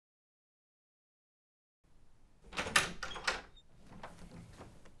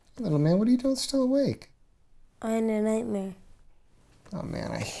Little man, what are you doing still awake? I'm in a nightmare. Oh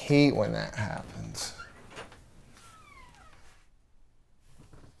man, I hate when that happens.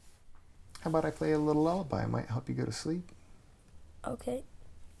 How about I play a little lullaby? It might help you go to sleep. Okay.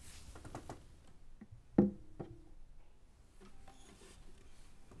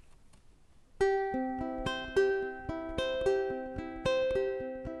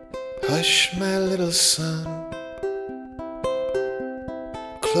 Hush, my little son.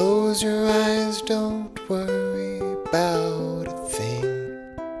 Close your eyes, don't worry about a thing.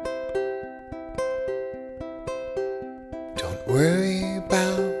 Don't worry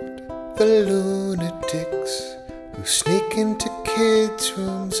about the lunatics who sneak into kids'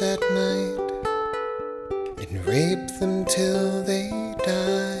 rooms at night and rape them till they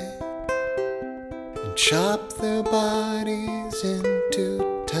die and chop their bodies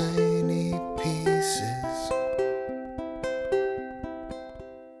into tiny pieces.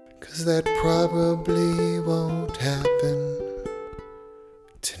 'Cause that probably won't happen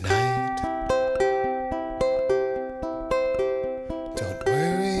tonight. Don't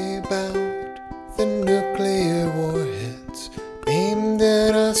worry about the nuclear warheads aimed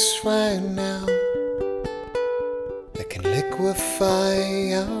at us right now that can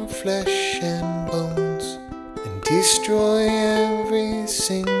liquefy our flesh and bones and destroy every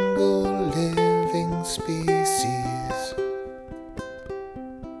single living species.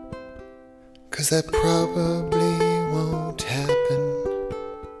 'Cause that probably won't happen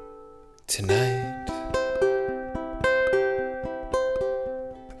tonight.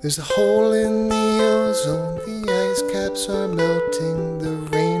 There's a hole in the ozone, the ice caps are melting, the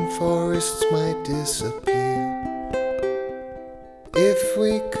rainforests might disappear. If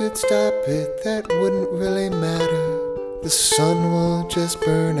we could stop it, that wouldn't really matter. The sun will just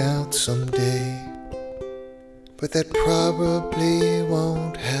burn out someday. But that probably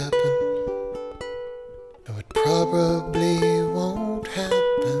won't happen. No, it probably